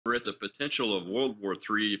at the potential of World War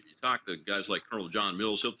III. If you talk to guys like Colonel John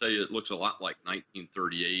Mills, he'll tell you it looks a lot like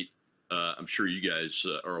 1938. I'm sure you guys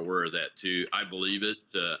are aware of that too. I believe it.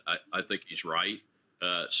 I think he's right.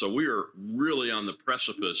 So we are really on the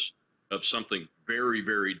precipice of something very,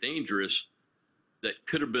 very dangerous that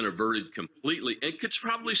could have been averted completely, and could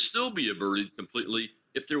probably still be averted completely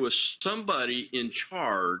if there was somebody in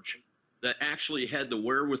charge that actually had the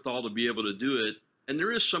wherewithal to be able to do it. And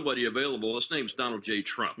there is somebody available. His name's Donald J.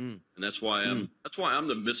 Trump, and that's why I'm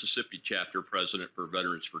the Mississippi chapter president for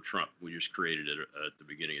Veterans for Trump. We just created it at the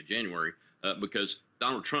beginning of January because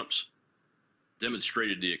Donald Trump's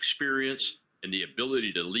demonstrated the experience and the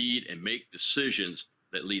ability to lead and make decisions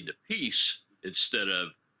that lead to peace instead of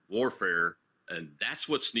warfare. And that's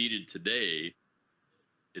what's needed today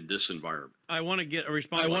in this environment. I want to get a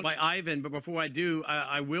response by Ivan, but before I do,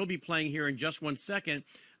 I will be playing here in just 1 second.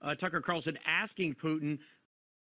 Tucker Carlson asking Putin